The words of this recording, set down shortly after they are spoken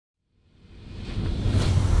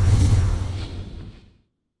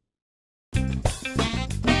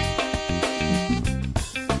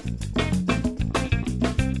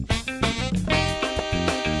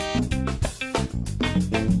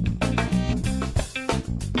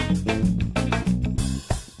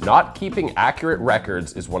Not keeping accurate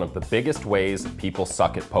records is one of the biggest ways people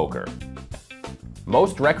suck at poker.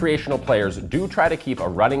 Most recreational players do try to keep a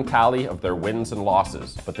running tally of their wins and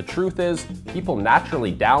losses, but the truth is, people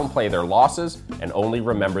naturally downplay their losses and only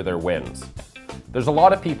remember their wins. There's a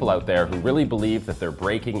lot of people out there who really believe that they're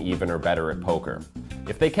breaking even or better at poker.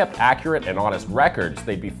 If they kept accurate and honest records,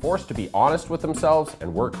 they'd be forced to be honest with themselves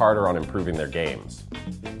and work harder on improving their games.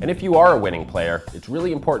 And if you are a winning player, it's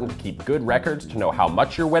really important to keep good records to know how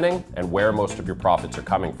much you're winning and where most of your profits are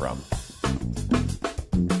coming from.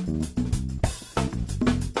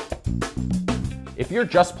 If you're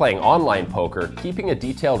just playing online poker, keeping a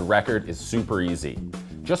detailed record is super easy.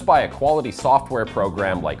 Just buy a quality software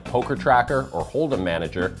program like Poker Tracker or Hold'em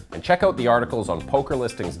Manager and check out the articles on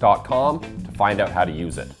pokerlistings.com to find out how to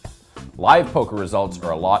use it. Live poker results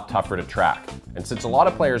are a lot tougher to track, and since a lot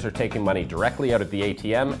of players are taking money directly out of the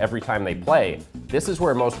ATM every time they play, this is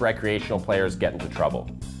where most recreational players get into trouble.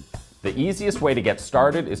 The easiest way to get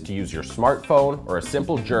started is to use your smartphone or a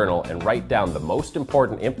simple journal and write down the most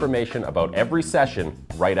important information about every session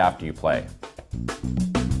right after you play.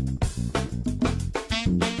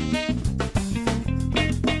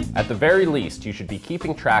 At the very least, you should be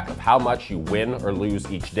keeping track of how much you win or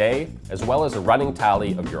lose each day, as well as a running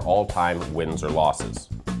tally of your all-time wins or losses.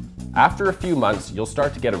 After a few months, you'll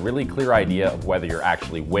start to get a really clear idea of whether you're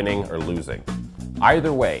actually winning or losing.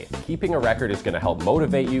 Either way, keeping a record is going to help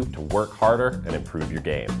motivate you to work harder and improve your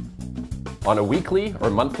game. On a weekly or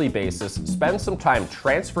monthly basis, spend some time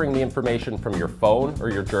transferring the information from your phone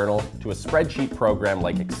or your journal to a spreadsheet program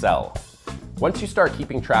like Excel. Once you start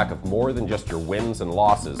keeping track of more than just your wins and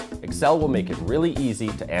losses, Excel will make it really easy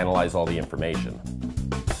to analyze all the information.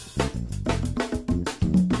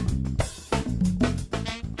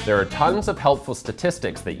 There are tons of helpful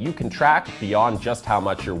statistics that you can track beyond just how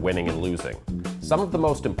much you're winning and losing. Some of the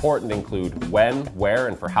most important include when, where,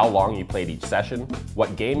 and for how long you played each session,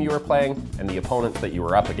 what game you were playing, and the opponents that you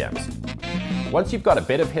were up against. Once you've got a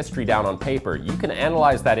bit of history down on paper, you can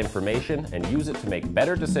analyze that information and use it to make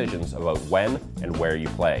better decisions about when and where you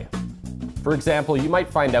play. For example, you might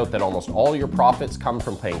find out that almost all your profits come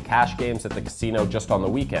from playing cash games at the casino just on the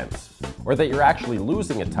weekends, or that you're actually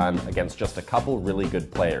losing a ton against just a couple really good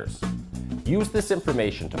players. Use this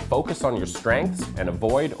information to focus on your strengths and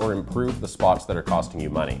avoid or improve the spots that are costing you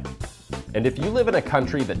money. And if you live in a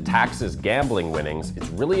country that taxes gambling winnings, it's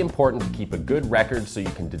really important to keep a good record so you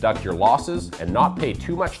can deduct your losses and not pay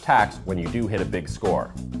too much tax when you do hit a big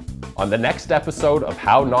score. On the next episode of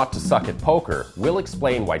How Not to Suck at Poker, we'll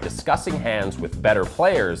explain why discussing hands with better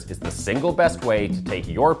players is the single best way to take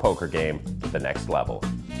your poker game to the next level.